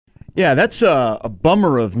Yeah, that's a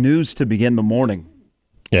bummer of news to begin the morning.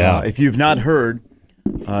 Yeah. If you've not heard,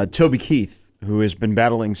 Toby Keith, who has been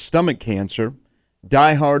battling stomach cancer,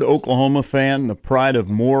 diehard Oklahoma fan, the pride of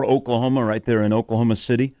Moore, Oklahoma, right there in Oklahoma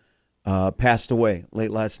City, passed away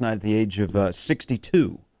late last night at the age of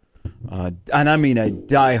 62. And I mean a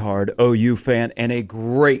diehard OU fan and a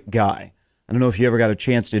great guy. I don't know if you ever got a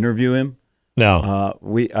chance to interview him. No.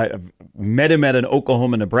 I met him at an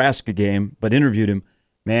Oklahoma-Nebraska game, but interviewed him.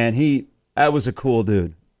 Man, that was a cool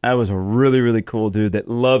dude. That was a really, really cool dude that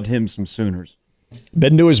loved him some Sooners.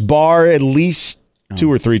 Been to his bar at least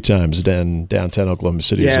 2 or 3 times downtown Oklahoma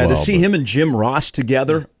City as well. Yeah, to see him and Jim Ross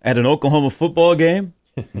together at an Oklahoma football game,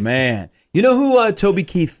 man. You know who Toby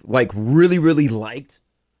Keith really, really liked?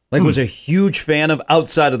 Was a huge fan of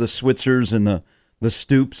outside of the Switzers and the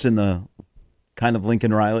Stoops and the kind of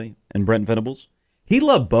Lincoln Riley and Brent Venables? He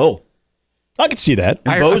loved Bo. I could see that.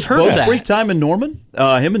 Bo's that. brief time in Norman,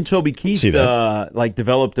 him and Toby Keith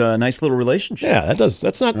developed a nice little relationship. Yeah,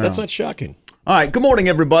 that's not shocking. All right, good morning,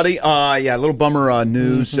 everybody. A little bummer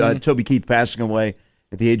news. Toby Keith passing away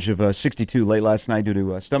at the age of 62 late last night due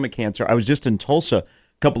to stomach cancer. I was just in Tulsa a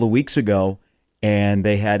couple of weeks ago, and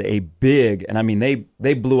they had a big, and I mean,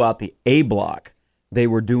 they blew out the A block. They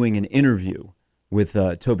were doing an interview with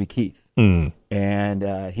Toby Keith. And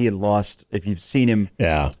he had lost, if you've seen him,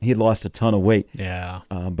 he had lost a ton of weight. Yeah.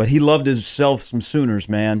 But he loved himself some Sooners,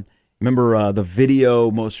 man. Remember the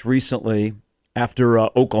video most recently after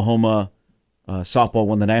Oklahoma softball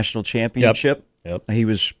won the national championship? Yep. He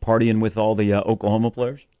was partying with all the Oklahoma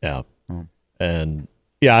players. Yeah. And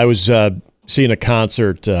I was seeing a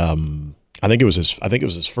concert. I think it was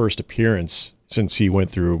his first appearance since he went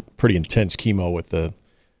through pretty intense chemo with the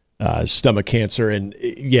stomach cancer. And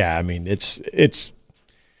yeah, I mean, it's.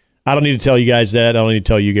 I don't need to tell you guys that. I don't need to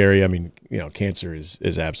tell you, Gary. I mean, cancer is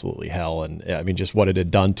absolutely hell, and I mean, just what it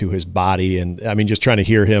had done to his body, and I mean, just trying to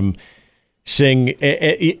hear him sing,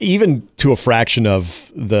 even to a fraction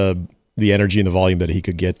of the energy and the volume that he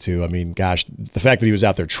could get to. I mean, gosh, the fact that he was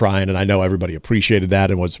out there trying, and I know everybody appreciated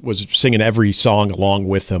that and was singing every song along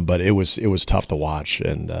with him, but it was tough to watch,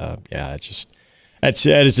 and it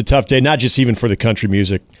is a tough day, not just even for the country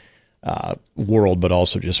music world, but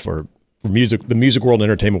also just for the music world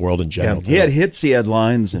and entertainment world in general. Yeah, he had hits, he had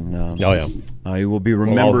lines, and he will be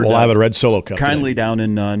remembered. We'll have a red solo cup kindly down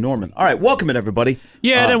in Norman. All right, welcome it, everybody.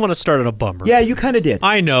 Yeah, I didn't want to start on a bummer. Yeah, you kind of did.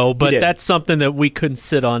 I know, but that's something that we couldn't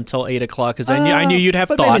sit on until 8 o'clock because I knew you'd have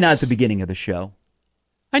but thoughts. Maybe not at the beginning of the show.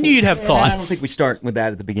 I knew you'd have thoughts. I don't think we start with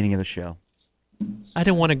that at the beginning of the show. I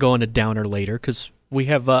didn't want to go on a downer later because we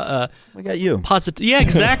have we got you. Positive. Yeah,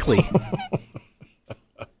 exactly.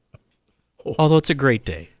 Although it's a great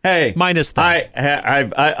day. Hey, minus that.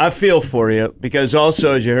 I feel for you because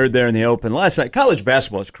also, as you heard there in the open last night, college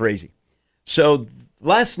basketball is crazy. So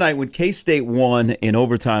last night when K-State won in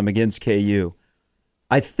overtime against KU,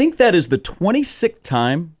 I think that is the 26th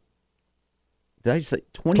time. Did I say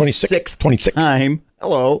 26th time?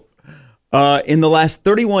 Hello. In the last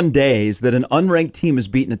 31 days that an unranked team has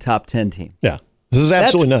beaten a top 10 team. Yeah. This is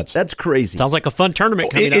absolutely nuts. That's crazy. Sounds like a fun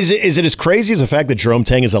tournament coming up. Is it as crazy as the fact that Jerome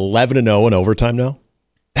Tang is 11-0 in overtime now?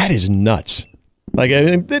 That is nuts. I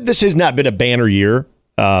mean, this has not been a banner year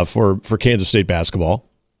for Kansas State basketball.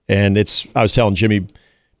 And I was telling Jimmy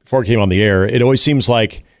before it came on the air, it always seems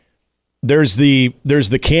like there's the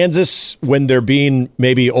Kansas when they're being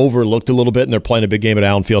maybe overlooked a little bit and they're playing a big game at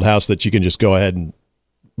Allen Fieldhouse that you can just go ahead and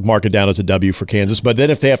mark it down as a W for Kansas. But then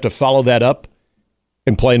if they have to follow that up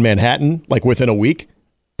and play in Manhattan, within a week,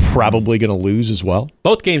 probably going to lose as well.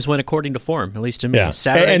 Both games went according to form, at least to me. Yeah.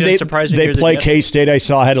 Saturday and didn't surprise me. They play K-State.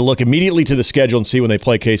 I had to look immediately to the schedule and see when they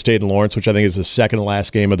play K-State and Lawrence, which I think is the second to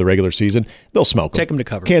last game of the regular season. They'll smoke them. Take them to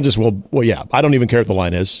cover. Kansas will, I don't even care what the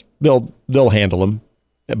line is. They'll handle them.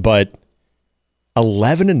 But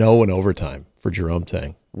 11-0 in overtime for Jerome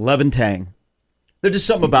Tang. 11 Tang. There's just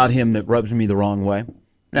something about him that rubs me the wrong way.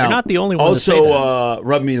 Now, you're not the only one also, to say that.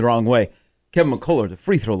 Rubbed me the wrong way. Kevin McCullough, the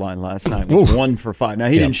free throw line last night was 1 for 5. Now,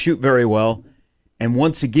 he didn't shoot very well. And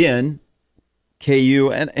once again,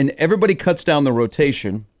 KU, and everybody cuts down the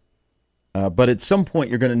rotation, but at some point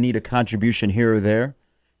you're going to need a contribution here or there.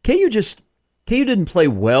 KU didn't play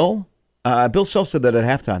well. Bill Self said that at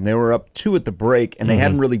halftime. They were up 2 at the break, and they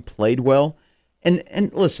hadn't really played well.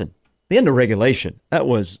 And listen, the end of regulation, that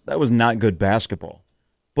was not good basketball.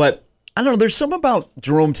 But I don't know, there's something about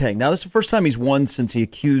Jerome Tang. Now, this is the first time he's won since he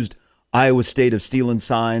accused Iowa State of stealing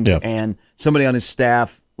signs, and somebody on his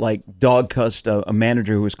staff dog cussed a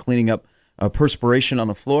manager who was cleaning up perspiration on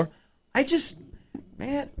the floor.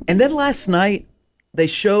 And then last night they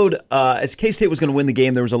showed, as K-State was going to win the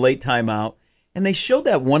game, there was a late timeout, and they showed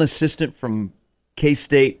that one assistant from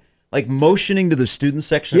K-State like motioning to the student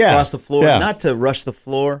section across the floor, not to rush the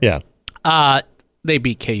floor. Yeah. They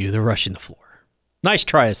beat KU. They're rushing the floor. Nice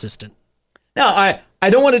try, assistant. Now, I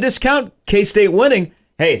don't want to discount K-State winning.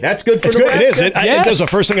 Hey, that's good for Nebraska. Good. It is. That was the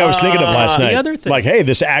first thing I was thinking of last night. The other thing. Like, hey,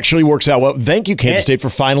 this actually works out well. Thank you, Kansas State, for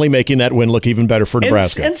finally making that win look even better for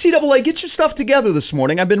Nebraska. NCAA, get your stuff together this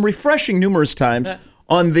morning. I've been refreshing numerous times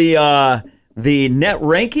on the net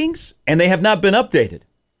rankings, and they have not been updated.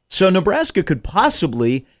 So Nebraska could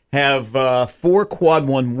possibly have 4 quad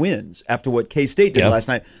 1 wins after what K-State did last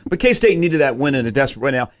night. But K-State needed that win in a desperate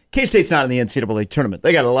way. Now, K-State's not in the NCAA tournament.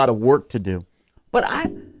 They got a lot of work to do. But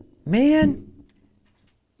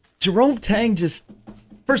Jerome Tang just,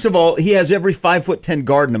 first of all, he has every 5'10"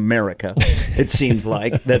 guard in America, it seems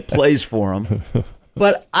like, that plays for him.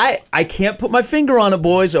 But I can't put my finger on it,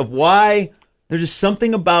 boys, of why there's just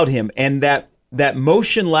something about him. And that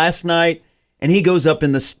motion last night, and he goes up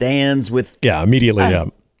in the stands with... Yeah,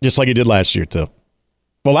 immediately, just like he did last year, too.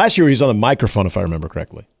 Well, last year he was on the microphone, if I remember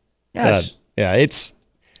correctly. Yes. It's...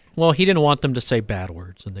 Well, he didn't want them to say bad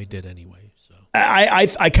words, and they did anyway. So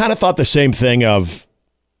I kind of thought the same thing of...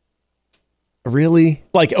 Really?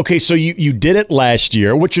 Like, okay, so you did it last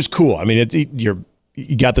year, which is cool. I mean,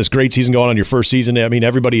 you got this great season going on your first season. I mean,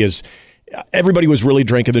 everybody was really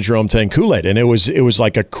drinking the Jerome Tang Kool-Aid, and it was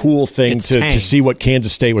like a cool thing to see what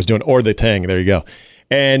Kansas State was doing, or the Tang. There you go.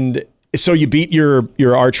 And so you beat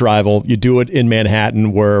your arch rival. You do it in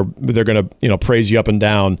Manhattan, where they're going to praise you up and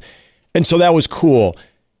down, and so that was cool.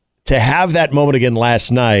 To have that moment again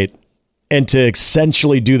last night, and to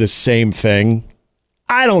essentially do the same thing.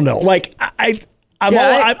 I don't know. Like I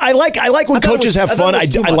like when coaches have fun. I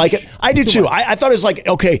like it. I do too. I thought it was like,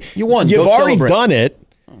 okay, you won. You've already celebrate. done it,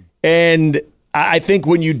 and I think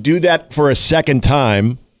when you do that for a second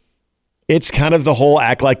time, it's kind of the whole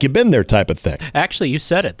act like you've been there type of thing. Actually, you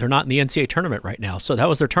said it. They're not in the NCAA tournament right now, so that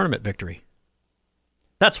was their tournament victory.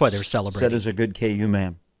 That's why they're celebrating. Said as a good KU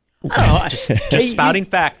man. Oh, just spouting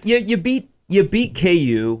fact. You beat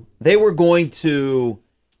KU. They were going to.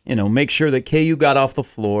 Make sure that KU got off the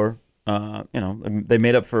floor. They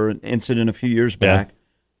made up for an incident a few years back. Yeah.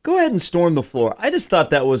 Go ahead and storm the floor. I just thought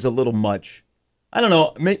that was a little much. I don't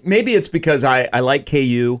know. Maybe it's because I like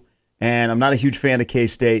KU and I'm not a huge fan of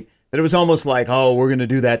K-State, that it was almost like, oh, we're going to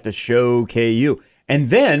do that to show KU. And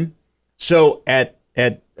then, so at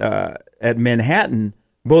Manhattan,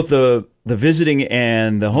 both the visiting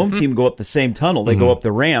and the home team go up the same tunnel. They go up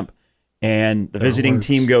the ramp. And the visiting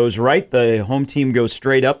team goes right, the home team goes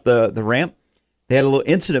straight up the ramp. They had a little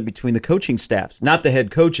incident between the coaching staffs, not the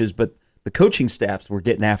head coaches, but the coaching staffs were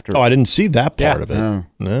getting after it. Oh, I didn't see that part of it.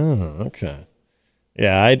 No, okay.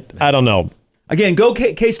 Yeah, I don't know. Again, go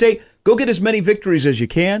K-State, go get as many victories as you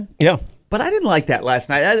can. Yeah. But I didn't like that last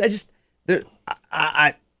night. I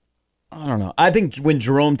don't know. I think when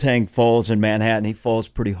Jerome Tang falls in Manhattan, he falls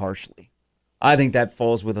pretty harshly. I think that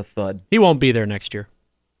falls with a thud. He won't be there next year.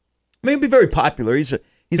 I mean, he'll be very popular. He's a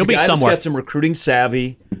guy that's got some recruiting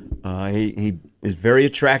savvy. He is very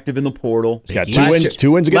attractive in the portal. He's got two wins against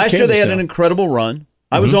Kansas. Last year they had an incredible run.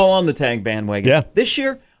 I was all on the Tang bandwagon. Yeah. This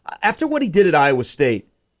year, after what he did at Iowa State,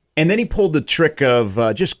 and then he pulled the trick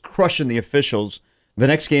of just crushing the officials the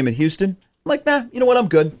next game at Houston, I'm like, nah, you know what? I'm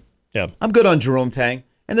good. Yeah. I'm good on Jerome Tang.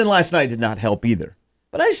 And then last night did not help either.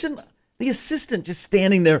 But I just didn't. The assistant just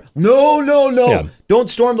standing there, no, yeah. Don't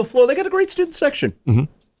storm the floor. They got a great student section. Mm-hmm.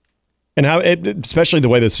 And especially the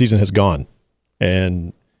way the season has gone.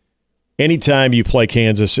 And anytime you play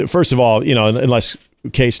Kansas, first of all, unless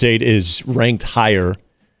K-State is ranked higher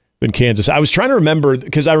than Kansas. I was trying to remember,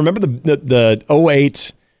 because I remember the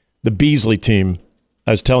 08, the Beasley team.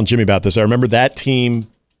 I was telling Jimmy about this. I remember that team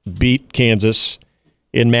beat Kansas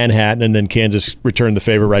in Manhattan, and then Kansas returned the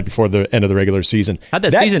favor right before the end of the regular season. How'd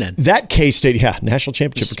that season end? That K-State, national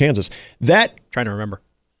championship for Kansas. Trying to remember.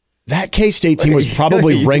 That K-State team was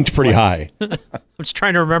probably ranked pretty high. I'm just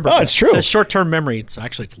trying to remember. Oh, it's true. It's short-term memory. It's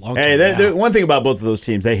long-term. Hey, one thing about both of those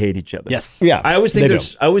teams, they hate each other. Yes. Yeah. I always think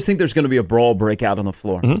there's going to be a brawl break out on the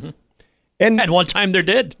floor. Mm-hmm. And one time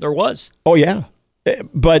there was. Oh yeah,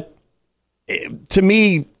 but to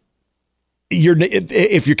me,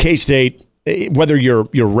 if you're K-State, whether you're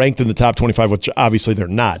ranked in the top 25, which obviously they're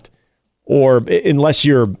not, or unless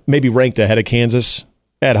you're maybe ranked ahead of Kansas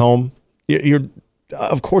at home, you're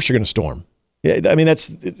of course you're going to storm. I mean, this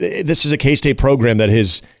is a K-State program that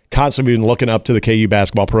has constantly been looking up to the KU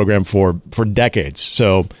basketball program for decades.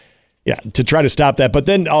 So, yeah, to try to stop that. But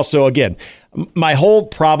then also, again, my whole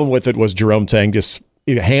problem with it was Jerome Tang just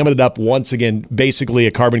hamming it up once again, basically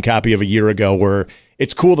a carbon copy of a year ago, where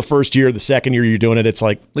it's cool the first year, the second year you're doing it, it's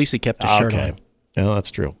like, at least he kept his shirt on. No,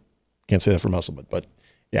 that's true. Can't say that for Musselman, but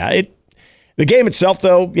yeah, The game itself,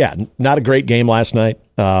 though, yeah, not a great game last night.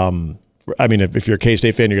 I mean, if you're a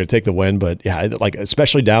K-State fan, you're going to take the win, but yeah, like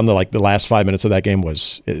especially down the last 5 minutes of that game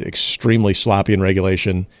was extremely sloppy in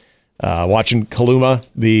regulation. Watching Kaluma,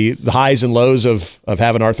 the highs and lows of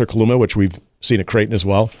having Arthur Kaluma, which we've seen at Creighton as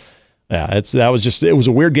well. Yeah, it was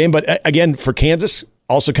a weird game, but again, for Kansas,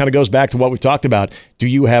 also kind of goes back to what we've talked about. Do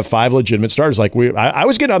you have 5 legitimate starters? Like I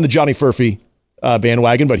was getting on the Johnny Furphy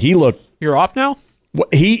bandwagon, but he looked. You're off now?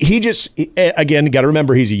 Again, got to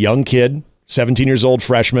remember he's a young kid, 17 years old,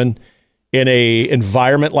 freshman. In a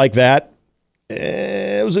environment like that,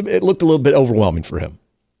 it looked a little bit overwhelming for him.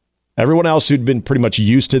 Everyone else who'd been pretty much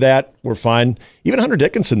used to that were fine. Even Hunter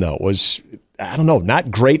Dickinson, though, was, I don't know,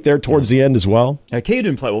 not great there towards the end as well. KU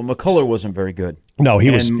didn't play well. McCullough wasn't very good. No,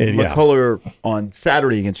 he was. McCullough on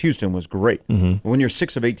Saturday against Houston was great. Mm-hmm. When you're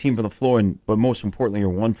 6 of 18 from the floor, but most importantly, you're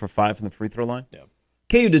 1 for 5 from the free throw line. Yeah.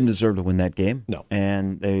 KU didn't deserve to win that game. No.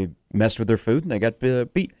 And they messed with their food, and they got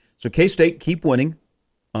beat. So K-State, keep winning.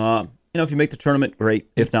 If you make the tournament, great.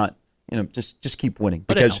 If not, just keep winning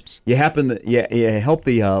because you help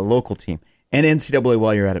the local team and NCAA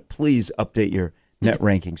while you're at it. Please update your net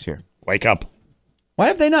rankings here. Wake up! Why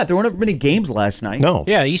have they not? There weren't many games last night. No.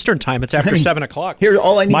 Yeah, Eastern time. It's after 7 o'clock. Here,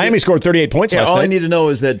 all I need. Miami scored 38 points last night. All I need to know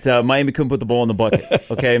is that Miami couldn't put the ball in the bucket.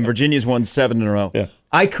 Okay, and Virginia's won 7 in a row. Yeah.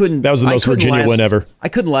 I couldn't. That was the most Virginia win ever. I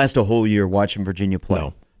couldn't last a whole year watching Virginia play.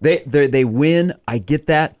 No. They win. I get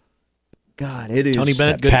that. God, it is. Tony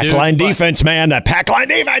Bennett, good pack line defense, man. That pack line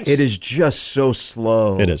defense. It is just so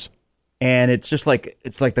slow. It is, and it's just like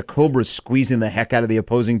the Cobras squeezing the heck out of the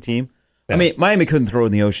opposing team. Yeah. I mean, Miami couldn't throw it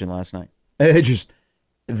in the ocean last night. It just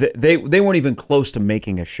they weren't even close to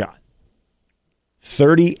making a shot.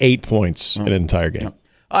 38 points in an entire game.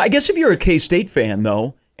 I guess if you're a K-State fan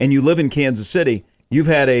though, and you live in Kansas City, you've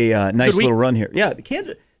had a nice little run here. Yeah,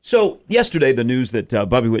 Kansas. So yesterday, the news that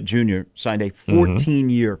Bobby Witt Jr. signed a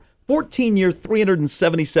 14-year,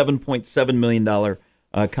 $377.7 million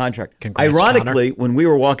contract. Congrats, Ironically, Connor. when we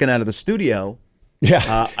were walking out of the studio,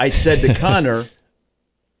 I said to Connor,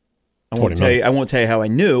 I won't tell you how I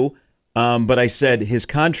knew, but I said his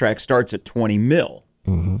contract starts at $20 million.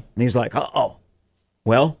 Mm-hmm. And he's like, oh,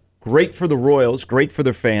 well, great for the Royals, great for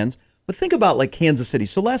their fans. But think about like Kansas City.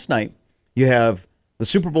 So last night, you have the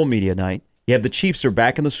Super Bowl media night. You have the Chiefs are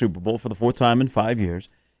back in the Super Bowl for the 4th time in 5 years.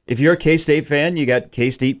 If you're a K-State fan, you got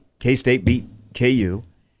K-State beat KU.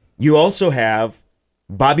 You also have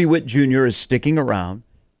Bobby Witt Jr. is sticking around.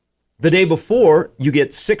 The day before, you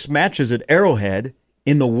get 6 matches at Arrowhead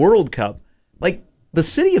in the World Cup. Like the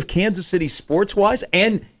city of Kansas City sports-wise,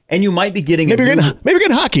 and you might be getting maybe you're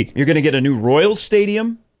getting hockey. You're going to get a new Royals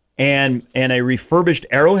Stadium and a refurbished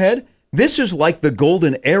Arrowhead. This is like the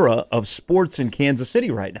golden era of sports in Kansas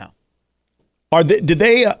City right now.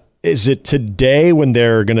 Is it today when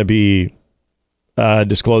they're going to be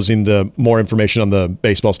disclosing the more information on the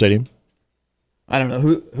baseball stadium? I don't know.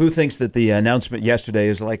 Who thinks that the announcement yesterday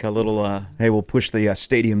is like a little, hey, we'll push the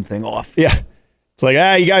stadium thing off. Yeah. It's like,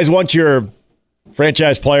 you guys want your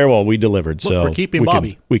franchise player? Well, we delivered. Look, so we're keeping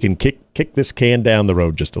Bobby. We can kick this can down the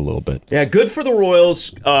road just a little bit. Yeah, good for the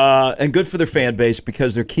Royals and good for their fan base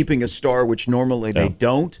because they're keeping a star, which normally they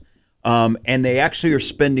don't. And they actually are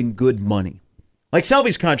spending good money. Like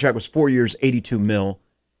Salvi's contract was 4 years, $82 million,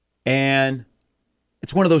 and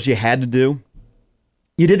it's one of those you had to do.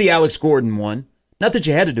 You did the Alex Gordon one. Not that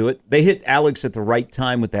you had to do it. They hit Alex at the right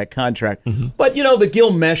time with that contract. Mm-hmm. But, the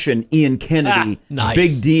Gil Mesh and Ian Kennedy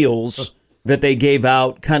big deals that they gave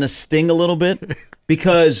out kind of sting a little bit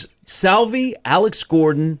because Salvi, Alex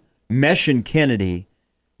Gordon, Mesh, and Kennedy,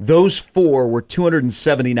 those 4 were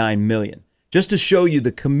 $279 million. Just to show you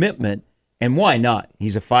the commitment, and why not?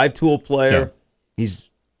 He's a 5-tool player. Yeah.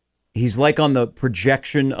 He's like on the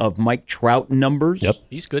projection of Mike Trout numbers. Yep,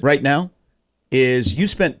 he's good right now. You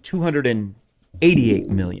spent $288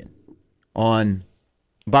 million on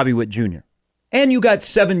Bobby Witt Jr. and you got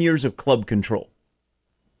 7 years of club control.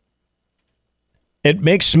 It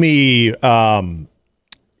makes me.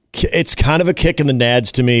 It's kind of a kick in the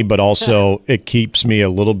nads to me, but also it keeps me a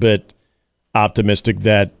little bit optimistic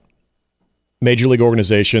that major league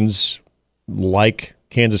organizations like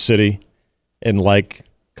Kansas City and like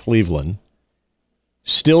Cleveland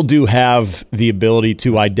still do have the ability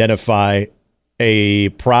to identify a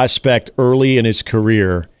prospect early in his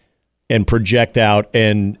career and project out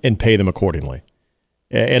and pay them accordingly.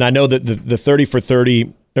 And I know that the 30 for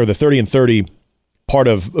 30 or the 30 and 30 part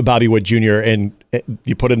of Bobby Witt Jr. and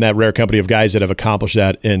you put in that rare company of guys that have accomplished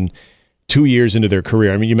that in 2 years into their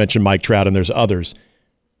career. I mean, you mentioned Mike Trout and there's others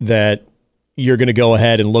that you're going to go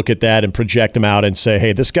ahead and look at that and project him out and say,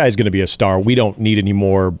 hey, this guy's going to be a star. We don't need any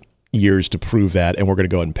more years to prove that, and we're going to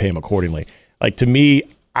go ahead and pay him accordingly. Like, to me,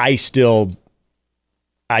 I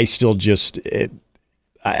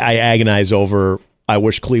agonize over. I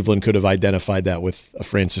wish Cleveland could have identified that with a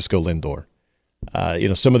Francisco Lindor.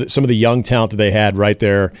 Some of the young talent that they had right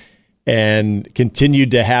there, and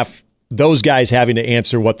continued to have those guys having to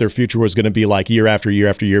answer what their future was going to be like year after year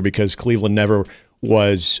after year, because Cleveland never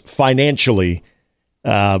was financially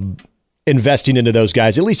investing into those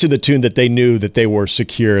guys, at least to the tune that they knew that they were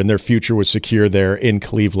secure and their future was secure there in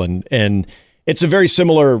Cleveland. And it's a very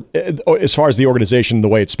similar, as far as the organization, the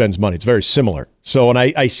way it spends money, it's very similar. So when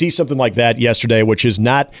I see something like that yesterday, which is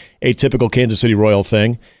not a typical Kansas City Royal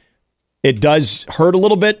thing, it does hurt a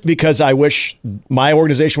little bit, because I wish my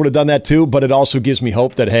organization would have done that too, but it also gives me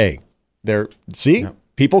hope that, hey,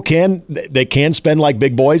 people can spend like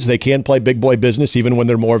big boys. They can play big boy business even when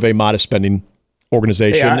they're more of a modest spending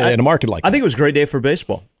organization in a market like that. I think it was a great day for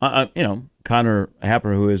baseball. Connor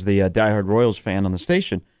Happer, who is the diehard Royals fan on the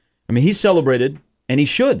station, I mean, he celebrated, and he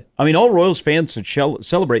should. I mean, all Royals fans should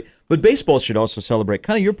celebrate, but baseball should also celebrate.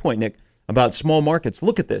 Kind of your point, Nick, about small markets.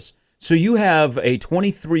 Look at this. So you have a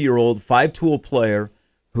 23-year-old five-tool player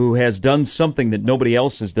who has done something that nobody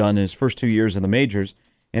else has done in his first 2 years in the majors,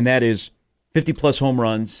 and that is 50-plus home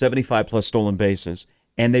runs, 75-plus stolen bases,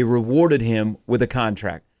 and they rewarded him with a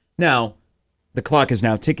contract. Now, the clock is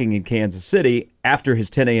now ticking in Kansas City after his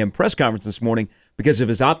 10 a.m. press conference this morning because of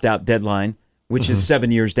his opt-out deadline, which is 7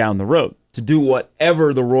 years down the road, to do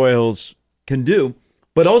whatever the Royals can do.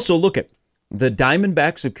 But also, look at the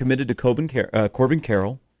Diamondbacks have committed to Corbin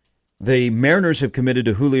Carroll. The Mariners have committed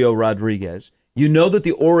to Julio Rodriguez. You know that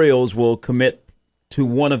the Orioles will commit to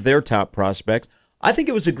one of their top prospects. I think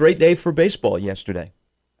it was a great day for baseball yesterday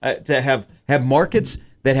to have markets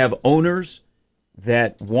that have owners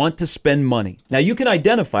that want to spend money. Now, you can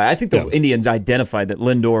identify. I think the Indians identified that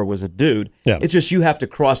Lindor was a dude. Yeah. It's just you have to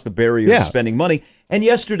cross the barrier of spending money. And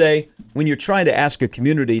yesterday, when you're trying to ask a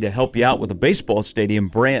community to help you out with a baseball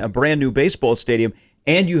stadium, a brand new baseball stadium,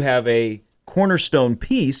 and you have a cornerstone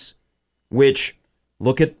piece, which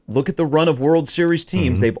look at the run of World Series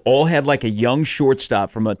teams. They've all had like a young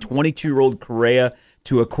shortstop, from a 22-year-old Correa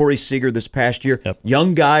to a Corey Seager this past year. Yep.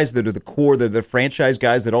 Young guys that are the core, they're the franchise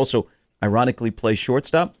guys that also ironically play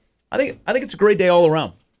shortstop. I think it's a great day all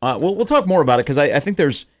around. We'll talk more about it, because I think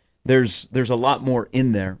there's a lot more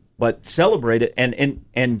in there. But celebrate it,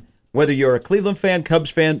 and whether you're a Cleveland fan,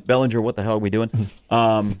 Cubs fan, Bellinger, what the hell are we doing?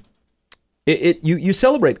 You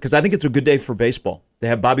celebrate, because I think it's a good day for baseball to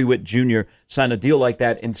have Bobby Witt Jr. sign a deal like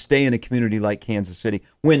that and stay in a community like Kansas City,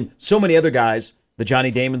 when so many other guys, the Johnny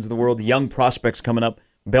Damons of the world, the young prospects coming up,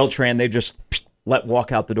 Beltran, they just let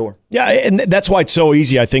walk out the door. Yeah, and that's why it's so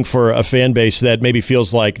easy, I think, for a fan base that maybe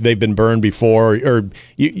feels like they've been burned before, or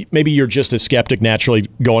maybe you're just a skeptic naturally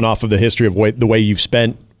going off of the history of the way you've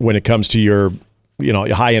spent when it comes to your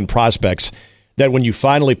high-end prospects, that when you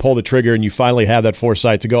finally pull the trigger and you finally have that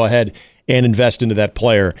foresight to go ahead and invest into that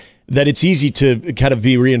player, that it's easy to kind of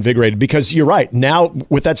be reinvigorated. Because you're right, now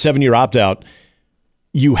with that 7-year opt-out,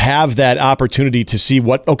 you have that opportunity to see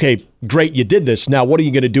okay, great, you did this. Now, what are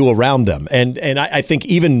you going to do around them? And I think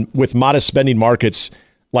even with modest spending markets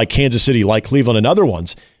like Kansas City, like Cleveland, and other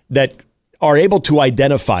ones that are able to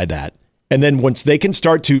identify that, and then once they can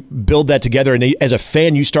start to build that together, and as a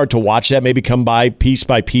fan, you start to watch that maybe come by piece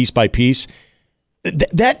by piece by piece,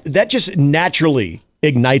 that just naturally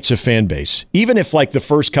ignites a fan base. Even if like the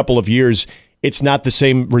first couple of years, it's not the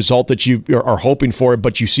same result that you are hoping for,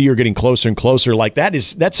 but you see you're getting closer and closer. Like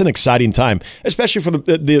that's an exciting time, especially for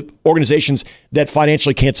the organizations that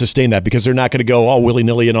financially can't sustain that, because they're not going to go all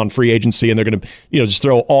willy-nilly in on free agency, and they're going to just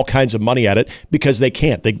throw all kinds of money at it, because they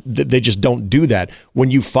can't. They just don't do that.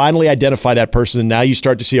 When you finally identify that person, and now you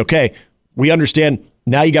start to see, okay, we understand.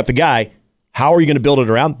 Now you got the guy. How are you going to build it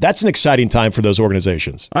around? That's an exciting time for those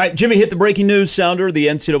organizations. All right, Jimmy, hit the breaking news sounder. The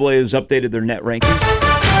NCAA has updated their net rankings.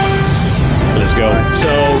 Let's go. Right,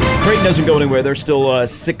 so Creighton doesn't go anywhere. They're still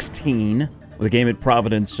 16 with a game at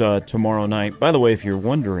Providence tomorrow night. By the way, if you're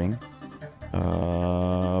wondering,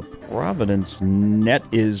 Providence net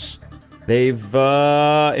they've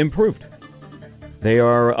improved. They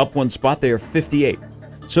are up one spot. They are 58.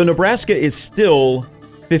 So Nebraska is still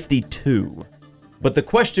 52. But the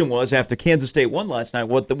question was, after Kansas State won last night,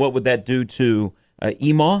 what would that do to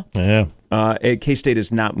EMAW? Yeah. K-State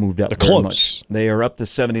has not moved up very much. They are up to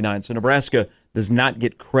 79. So Nebraska does not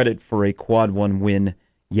get credit for a quad one win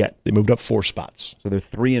yet. They moved up 4 spots. So they're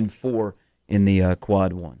 3-4 in the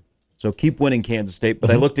quad one. So keep winning, Kansas State.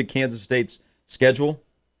 But I looked at Kansas State's schedule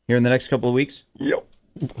here in the next couple of weeks. Yep.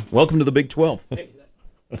 Welcome to the Big 12.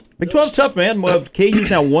 Big 12's tough, man. Well, KU's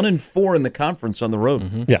now 1-4 in the conference on the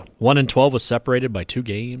road. Yeah, 1-12 was separated by 2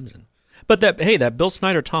 games. But that Bill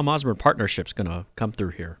Snyder, Tom Osborne partnership's going to come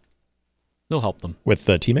through here. They'll help them. With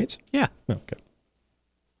teammates? Yeah. Okay.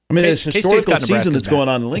 I mean, this historical season that's going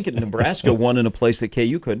on in Lincoln, Nebraska won in a place that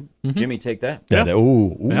KU couldn't. Mm-hmm. Jimmy, take that. Yeah. And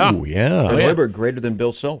Hoiberg greater than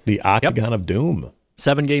Bill Self. The Octagon of Doom.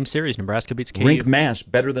 7-game series. Nebraska beats KU. Rink Mass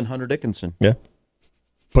better than Hunter Dickinson. Yeah.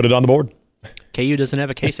 Put it on the board. KU doesn't have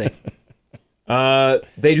a Casey.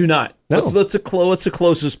 They do not. No. What's the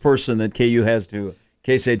closest person that KU has to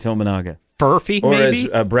Keisei Tominaga? Furphy, or maybe?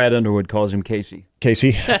 Or as Brad Underwood calls him, Casey.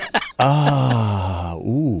 Casey?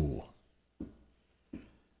 Ooh.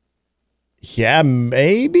 Yeah,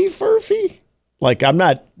 maybe Furphy. Like, I'm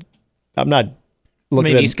not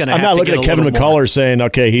looking at Kevin McCullough saying,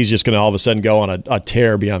 okay, he's just going to all of a sudden go on a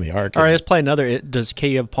tear beyond the arc. All right, let's play another. Does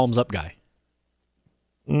KU have a palms up guy?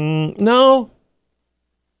 No.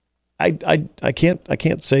 I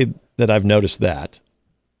can't say that I've noticed that.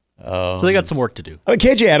 So they got some work to do. I mean,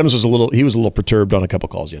 KJ Adams was a little perturbed on a couple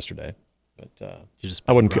calls yesterday, but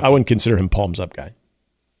I wouldn't consider him palms up guy.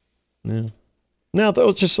 Yeah. No,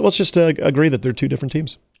 let's just agree that they're two different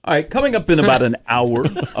teams. All right, coming up in about an hour,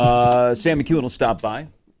 Sam McEwen will stop by.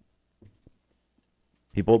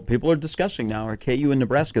 People are discussing now, are KU and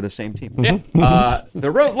Nebraska the same team? Yeah.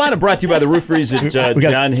 The lineup brought to you by the roofers at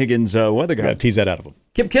John Higgins Weather Guard. Got to tease that out of him.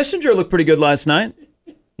 Kip Kissinger looked pretty good last night.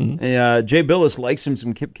 Mm-hmm. Jay Billis likes him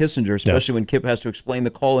some Kip Kissinger, especially when Kip has to explain the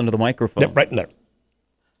call into the microphone. Yep, right in there.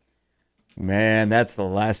 Man, that's the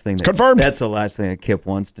last thing. Confirmed. That's the last thing that Kip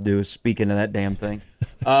wants to do is speak into that damn thing.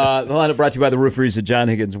 The lineup brought to you by the roofers at John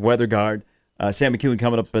Higgins Weather Guard. Sam McEwen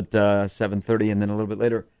coming up at 7:30, and then a little bit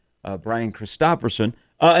later, Brian Christopherson.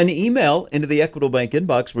 An email into the Equitable Bank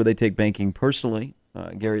inbox where they take banking personally.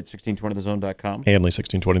 Gary at 1620thezone.com. Hanley,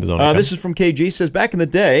 1620thezone.com. This is from KG. Says, back in the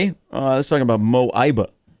day, let's talk about Mo Iba.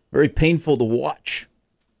 Very painful to watch.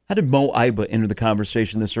 How did Mo Iba enter the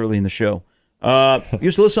conversation this early in the show?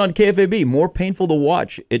 Used to listen on KFAB. More painful to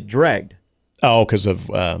watch. It dragged. Oh, because of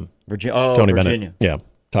Tony Virginia. Bennett. Yeah.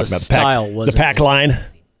 Talking about the pack line.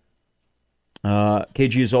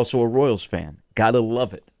 KG is also a Royals fan. Gotta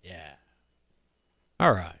love it. Yeah.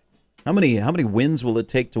 All right. How many wins will it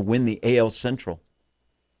take to win the AL Central?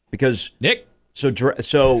 Because Nick. So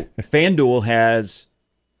FanDuel has.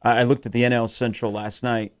 I looked at the NL Central last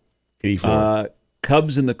night. 84.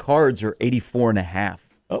 Cubs and the Cards are 84.5.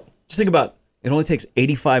 Oh. Just think about it. Only takes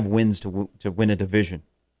 85 wins to win a division.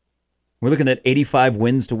 We're looking at 85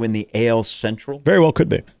 wins to win the AL Central. Very well could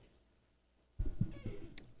be.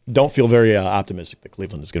 Don't feel very optimistic that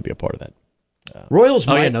Cleveland is going to be a part of that. Royals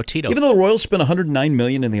might. Oh, yeah, no Tito. Even though the Royals spent $109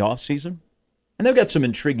 million in the offseason, and they've got some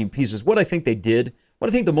intriguing pieces. What I think they did, what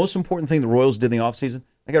I think the most important thing the Royals did in the offseason,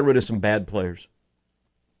 they got rid of some bad players.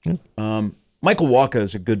 Yeah. Michael Walker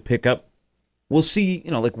is a good pickup. We'll see,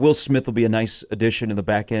 like Will Smith will be a nice addition in the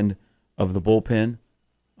back end of the bullpen.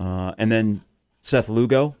 And then Seth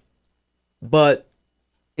Lugo. But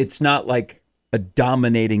it's not like a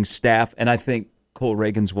dominating staff, and I think Cole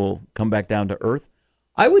Reagans will come back down to earth.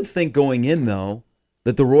 I would think going in, though,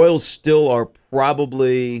 that the Royals still are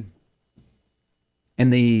probably,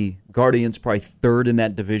 and the Guardians probably third in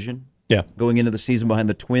that division. Yeah. Going into the season behind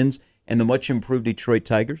the Twins and the much improved Detroit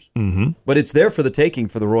Tigers. Mm-hmm. But it's there for the taking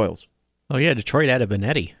for the Royals. Oh, yeah, Detroit added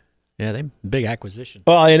Benetti. Yeah, they big acquisition.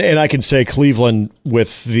 Well, and I can say Cleveland,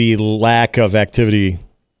 with the lack of activity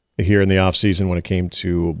here in the offseason when it came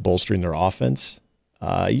to bolstering their offense,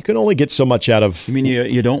 you can only get so much out of. You mean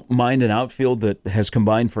you don't mind an outfield that has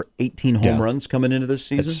combined for 18 home runs coming into this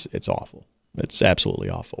season? It's awful. It's absolutely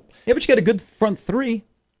awful. Yeah, but you got a good front three.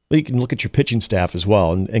 Well, you can look at your pitching staff as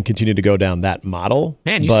well and continue to go down that model.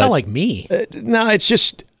 Man, you sound like me. No, it's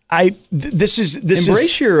just this is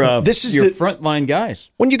embrace your frontline guys.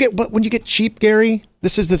 When you get cheap, Gary,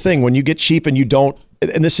 this is the thing. When you get cheap and you don't,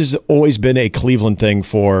 and this has always been a Cleveland thing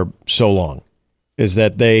for so long, is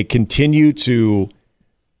that they continue to.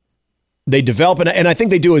 They develop, and I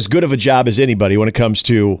think they do as good of a job as anybody when it comes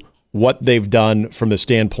to what they've done from the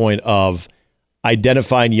standpoint of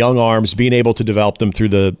identifying young arms, being able to develop them through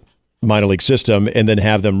the minor league system, and then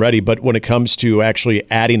have them ready. But when it comes to actually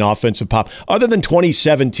adding offensive pop, other than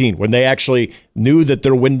 2017, when they actually knew that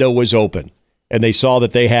their window was open, and they saw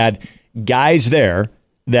that they had guys there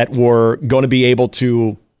that were going to be able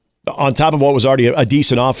to, on top of what was already a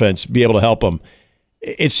decent offense, be able to help them.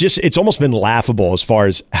 It's almost been laughable as far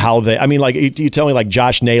as how they. I mean, like you tell me, like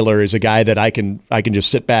Josh Naylor is a guy that I can just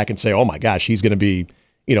sit back and say, oh my gosh, he's going to be,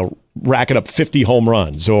 racking up 50 home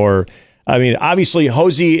runs. Or, I mean, obviously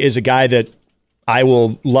Hosey is a guy that I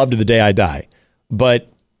will love to the day I die. But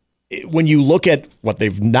when you look at what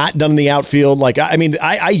they've not done in the outfield, like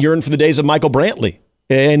I yearn for the days of Michael Brantley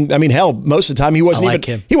And I mean, hell, most of the time he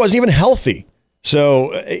wasn't even healthy.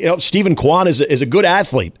 So, Stephen Kwan is a good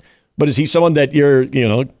athlete, but is he someone that you're,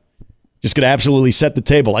 just going to absolutely set the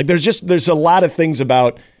table? Like there's a lot of things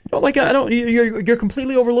about. You're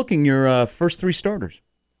completely overlooking your first three starters.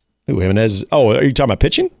 Are you talking about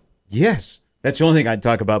pitching? Yes. That's the only thing I'd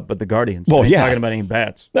talk about, but the Guardians. Well, yeah. Talking about any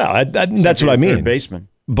bats. No, that's what I mean. Third baseman.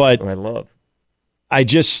 But I love.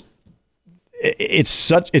 It's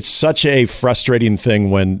such a frustrating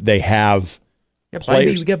thing when they have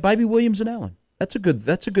players. We got Bobby Williams and Allen. That's a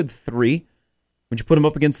good three. Would you put him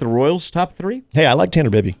up against the Royals' top three? Hey, I like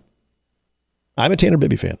Tanner Bibby. I'm a Tanner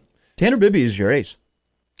Bibby fan. Tanner Bibby is your ace.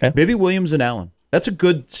 Yeah. Bibby, Williams, and Allen. That's a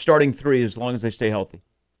good starting three as long as they stay healthy.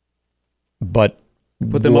 But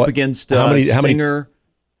put them up against Singer,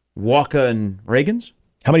 Walker, and Reagans.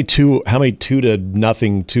 How many 2-0,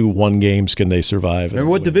 2-1 games can they survive? Remember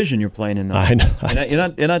what division you're playing in, though. I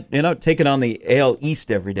know. You're not taking on the AL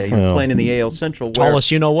East every day. You're playing in the AL Central. Tell us,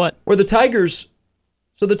 you know what? Where the Tigers.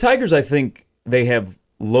 So the Tigers, I think they have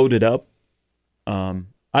loaded up.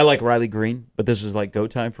 I like Riley Green, but this is like go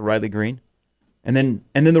time for Riley Green, and then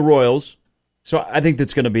the Royals. So I think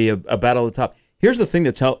that's going to be a battle at the top. Here's the thing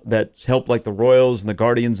that's helped like the Royals and the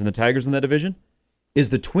Guardians and the Tigers in that division is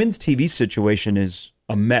the Twins TV situation is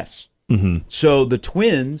a mess. Mm-hmm. So the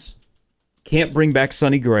Twins can't bring back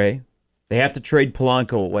Sonny Gray. They have to trade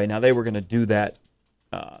Polanco away. Now, they were going to do that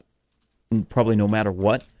probably no matter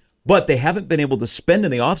what. But they haven't been able to spend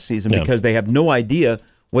in the offseason because they have no idea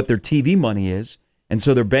what their TV money is. And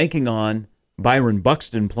so they're banking on Byron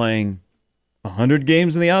Buxton playing 100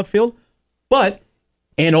 games in the outfield.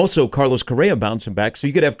 And also Carlos Correa bouncing back. So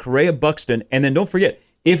you could have Correa, Buxton, and then don't forget,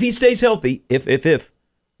 if he stays healthy, if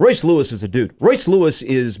Royce Lewis is a dude. Royce Lewis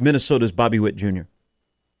is Minnesota's Bobby Witt Jr.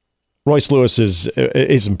 Royce Lewis is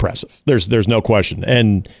impressive. There's no question.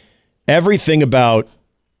 And everything about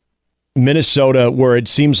Minnesota, where it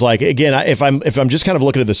seems like, again, if I'm just kind of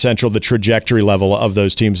looking at the Central, the trajectory level of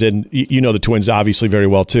those teams, and the Twins obviously very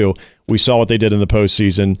well too. We saw what they did in the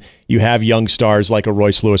postseason. You have young stars like a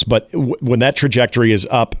Royce Lewis, but when that trajectory is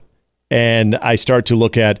up, and I start to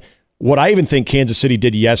look at what I even think Kansas City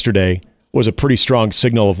did yesterday was a pretty strong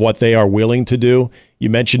signal of what they are willing to do. You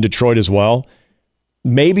mentioned Detroit as well.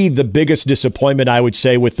 Maybe the biggest disappointment, I would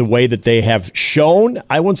say, with the way that they have shown,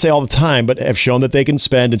 I wouldn't say all the time, but have shown that they can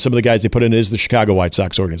spend, and some of the guys they put in is the Chicago White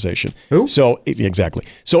Sox organization. Who? Exactly.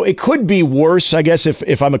 So it could be worse, I guess,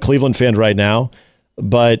 if I'm a Cleveland fan right now,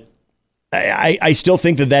 but I still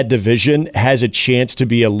think that division has a chance to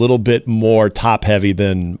be a little bit more top-heavy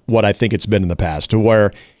than what I think it's been in the past, to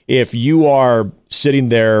where if you are sitting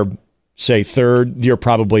there, say, third, you're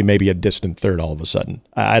probably maybe a distant third all of a sudden.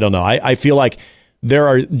 I don't know. I feel like there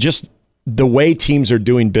are just the way teams are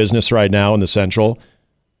doing business right now in the Central,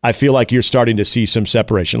 I feel like you're starting to see some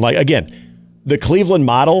separation. Like, again, the Cleveland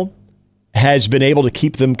model has been able to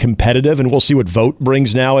keep them competitive, and we'll see what Vogt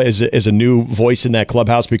brings now as a new voice in that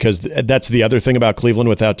clubhouse, because that's the other thing about Cleveland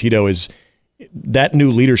without Tito is that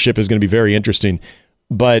new leadership is going to be very interesting.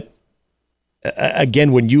 But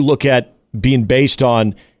again, when you look at being based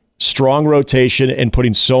on strong rotation and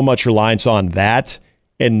putting so much reliance on that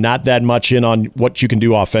and not that much in on what you can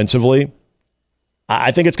do offensively,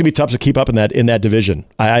 I think it's going to be tough to keep up in that division.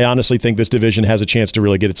 I honestly think this division has a chance to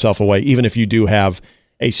really get itself away, even if you do have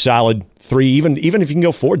a solid three, even if you can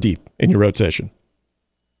go four deep in your rotation.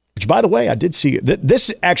 Which, by the way, I did see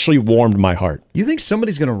this actually warmed my heart. You think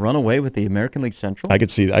somebody's going to run away with the American League Central? I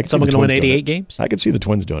could see that. Someone going to win 88 games? I could see the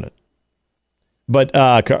Twins doing it. But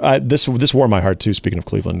this warmed my heart, too, speaking of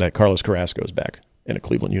Cleveland, that Carlos Carrasco is back in a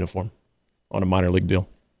Cleveland uniform on a minor league deal.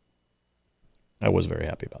 I was very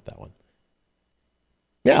happy about that one.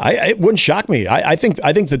 Yeah, it wouldn't shock me. I think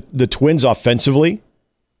that the Twins offensively,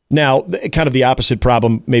 now kind of the opposite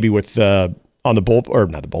problem maybe with on the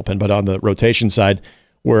not the bullpen, but on the rotation side,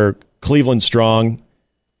 where Cleveland strong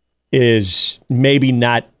is maybe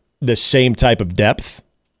not the same type of depth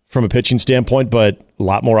from a pitching standpoint, but a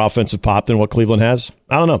lot more offensive pop than what Cleveland has.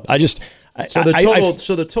 I don't know.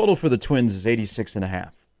 So the total for the Twins is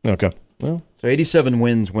 86.5. Okay. Well, so 87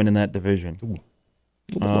 wins winning that division. Ooh.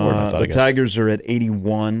 The Tigers are at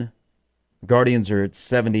 81. Guardians are at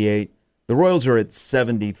 78. The Royals are at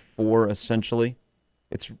 74, essentially.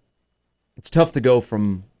 It's tough to go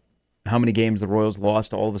from how many games the Royals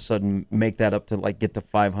lost to all of a sudden make that up to get to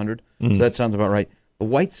 500. So that sounds about right. The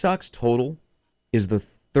White Sox total is the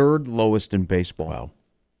third lowest in baseball. Wow.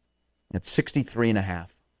 It's 63.5.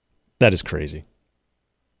 That is crazy.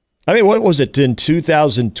 I mean, what was it in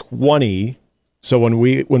 2020? So when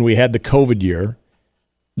we had the COVID year,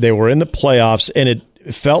 they were in the playoffs, and it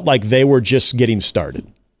felt like they were just getting started.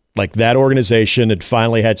 Like that organization had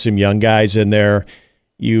finally had some young guys in there.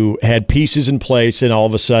 You had pieces in place, and all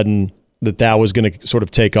of a sudden that was going to sort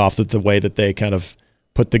of take off the way that they kind of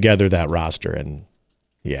put together that roster. And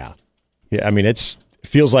yeah, I mean, it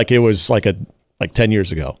feels like it was like 10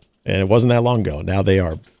 years ago, and it wasn't that long ago. Now they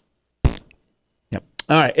are. Yep.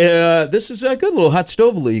 All right. This is a good little hot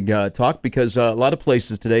stove league talk because a lot of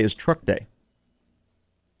places today is truck day.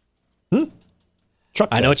 Truck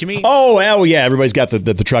I know what you mean. Oh, yeah. Everybody's got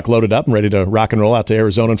the truck loaded up and ready to rock and roll out to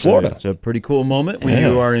Arizona and Florida. It's a pretty cool moment when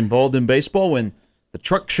you are involved in baseball, when the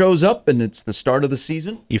truck shows up and it's the start of the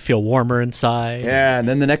season. You feel warmer inside. Yeah, and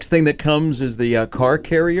then the next thing that comes is the car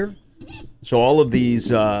carrier. So all of these,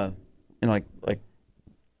 like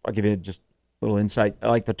I'll give you just a little insight.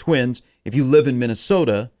 Like the Twins, if you live in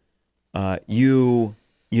Minnesota, you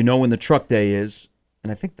know when the truck day is,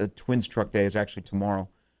 and I think the Twins truck day is actually tomorrow.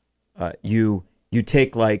 You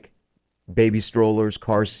take like baby strollers,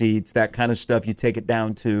 car seats, that kind of stuff. You take it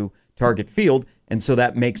down to Target Field, and so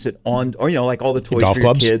that makes it on, or like all the toys golf for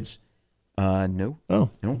clubs? your kids. No. Oh,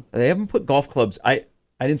 no, they haven't put golf clubs. I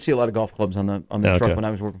didn't see a lot of golf clubs on the truck when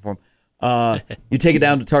I was working for them. You take it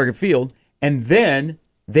down to Target Field, and then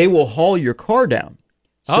they will haul your car down.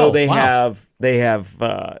 So they have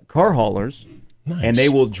car haulers, and they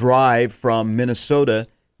will drive from Minnesota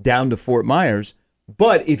down to Fort Myers.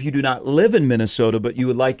 But if you do not live in Minnesota, but you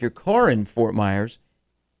would like your car in Fort Myers,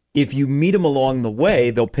 if you meet them along the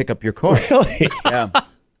way, they'll pick up your car. Really? Yeah.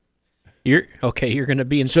 You're going to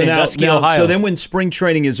be in Sandusky, Ohio. So then when spring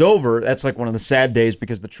training is over, that's like one of the sad days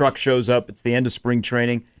because the truck shows up. It's the end of spring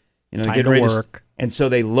training. Time getting ready to work. And so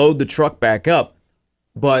they load the truck back up.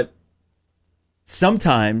 But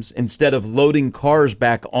sometimes instead of loading cars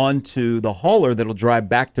back onto the hauler that'll drive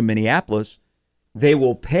back to Minneapolis, they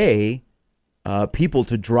will pay people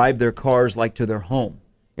to drive their cars like to their home.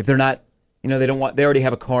 If they're not, they already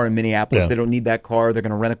have a car in Minneapolis. Yeah. They don't need that car. They're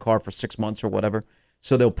going to rent a car for 6 months or whatever.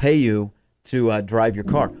 So they'll pay you to drive your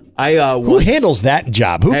car. Who handles that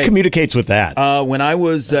job? Who communicates with that? When I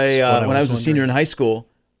was a senior in high school,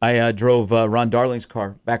 I drove Ron Darling's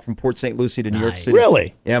car back from Port St. Lucie to New York City.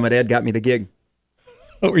 Really? Yeah, my dad got me the gig.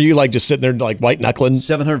 Were you like just sitting there like white knuckling?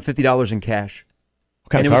 $750 in cash.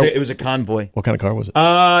 What kind of of car? It was a convoy. What kind of car was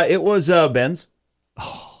it? It was Benz.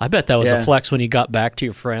 I bet that was a flex when you got back to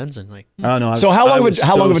your friends and like. Oh no! How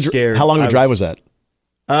long of a drive was that?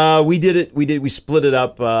 We split it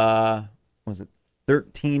up. Was it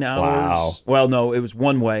 13 hours? Wow. Well, no, it was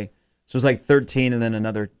one way, so it was like 13 and then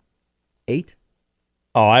another 8.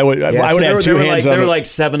 Oh, I would add two hands. There were like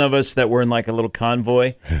 7 of us that were in like a little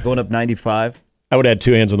convoy going up 95. I would add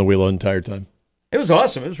 2 hands on the wheel the entire time. It was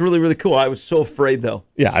awesome. It was really, really cool. I was so afraid, though.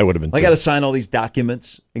 Yeah, I would have been. I got to sign all these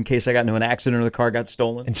documents in case I got into an accident or the car got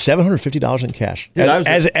stolen. And $750 in cash. Dude,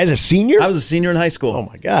 as a senior? I was a senior in high school. Oh,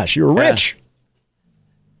 my gosh. You were rich.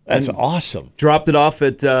 That's awesome. Dropped it off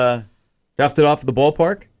at the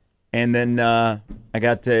ballpark, and then I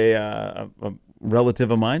got a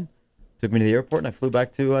relative of mine, took me to the airport, and I flew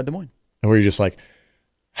back to Des Moines. And were you just like...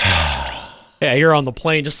 Yeah, you're on the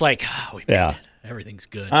plane just like, we made it. Everything's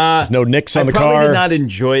good. There's no nicks on the car. I probably did not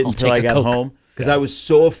enjoy it until I got home because I was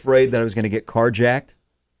so afraid that I was going to get carjacked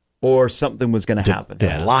or something was going to happen. Did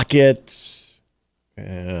I lock it?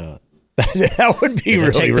 Yeah. That would be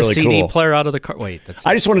really, take really the CD cool. player out of the car. Wait,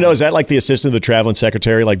 I just want to know, is that like the assistant of the traveling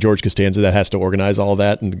secretary, like George Costanza, that has to organize all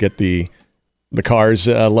that and get the cars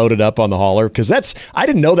loaded up on the hauler? Because I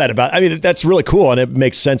didn't know that about. I mean, that's really cool, and it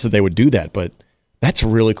makes sense that they would do that. But that's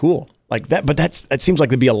really cool. Like that, but that seems like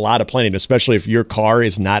there'd be a lot of planning, especially if your car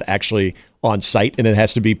is not actually on site and it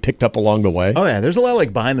has to be picked up along the way. Oh yeah, there's a lot of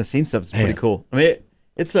like behind the scenes stuff. It's pretty cool. I mean,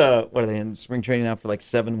 it's what are they in spring training now for like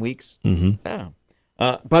 7 weeks? Mm-hmm.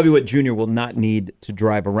 Yeah. Bobby Witt Jr. will not need to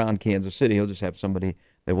drive around Kansas City. He'll just have somebody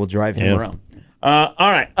that will drive him around. All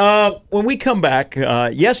right. When we come back,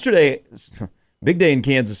 yesterday, big day in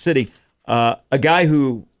Kansas City. A guy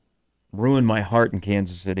who ruined my heart in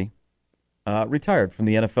Kansas City. Retired from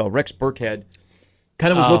the NFL. Rex Burkhead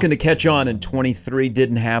kind of was looking to catch on in 23,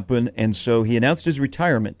 didn't happen, and so he announced his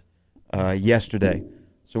retirement yesterday.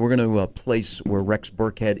 So we're going to place where Rex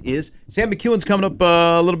Burkhead is. Sam McEwen's coming up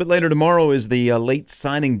a little bit later tomorrow is the late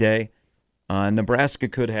signing day. Nebraska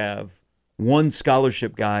could have one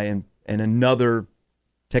scholarship guy and another,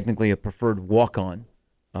 technically a preferred walk-on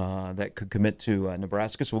that could commit to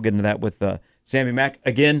Nebraska. So we'll get into that with Sammy Mack.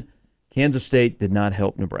 Again, Kansas State did not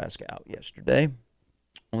help Nebraska out yesterday,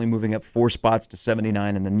 only moving up 4 spots to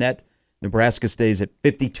 79 in the net. Nebraska stays at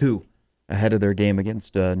 52 ahead of their game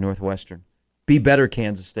against Northwestern. Be better,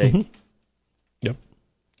 Kansas State. Mm-hmm. Yep.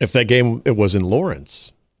 If that game it was in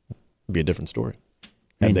Lawrence, it'd be a different story.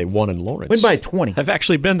 And they won in Lawrence. Win by 20. I've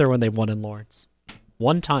actually been there when they won in Lawrence.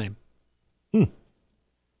 One time. I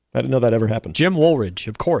didn't know that ever happened. Jim Woolridge,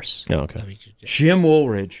 of course. Oh, okay. Jim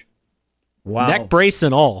Woolridge. Wow. Neck brace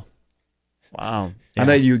and all. Wow. Yeah. I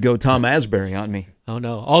thought you'd go Tom Asbury on me. Oh,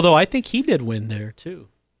 no. Although I think he did win there, too.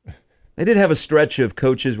 They did have a stretch of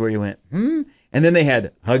coaches where you went, And then they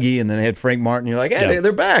had Huggy, and then they had Frank Martin. You're like, hey,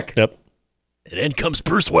 they're back. Yep. And in comes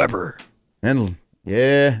Bruce Weber. And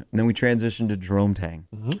then we transitioned to Jerome Tang.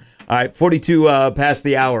 All right, 42 past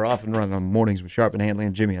the hour, off and run on Mornings with Sharp and Hanley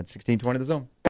and Jimmy on 1620 The Zone.